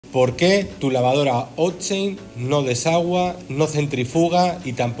¿Por qué tu lavadora Otsein no desagua, no centrifuga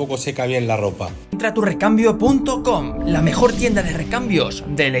y tampoco seca bien la ropa? Entra a turecambio.com, la mejor tienda de recambios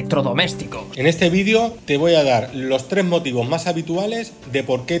de electrodomésticos. En este vídeo te voy a dar los 3 motivos más habituales de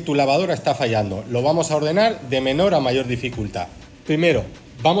por qué tu lavadora está fallando. Lo vamos a ordenar de menor a mayor dificultad. Primero,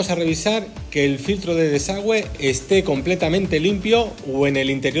 vamos a revisar que el filtro de desagüe esté completamente limpio o en el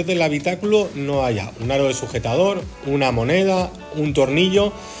interior del habitáculo no haya un aro de sujetador, una moneda, un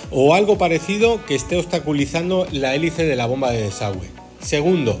tornillo o algo parecido que esté obstaculizando la hélice de la bomba de desagüe.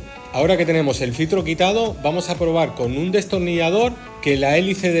 Segundo, ahora que tenemos el filtro quitado, vamos a probar con un destornillador que la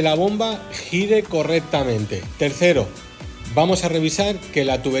hélice de la bomba gire correctamente. Tercero, vamos a revisar que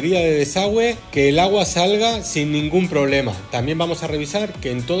la tubería de desagüe, que el agua salga sin ningún problema. También vamos a revisar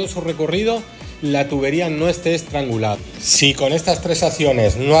que en todo su recorrido la tubería no esté estrangulada. Si con estas 3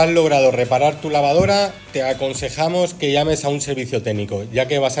 acciones no has logrado reparar tu lavadora, te aconsejamos que llames a un servicio técnico, ya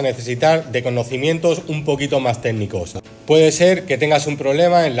que vas a necesitar de conocimientos un poquito más técnicos. Puede ser que tengas un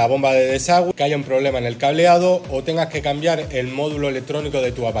problema en la bomba de desagüe, que haya un problema en el cableado o tengas que cambiar el módulo electrónico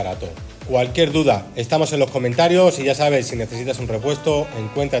de tu aparato. Cualquier duda, estamos en los comentarios y ya sabes, si necesitas un repuesto,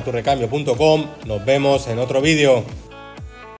 encuentra turecambio.com. Nos vemos en otro vídeo.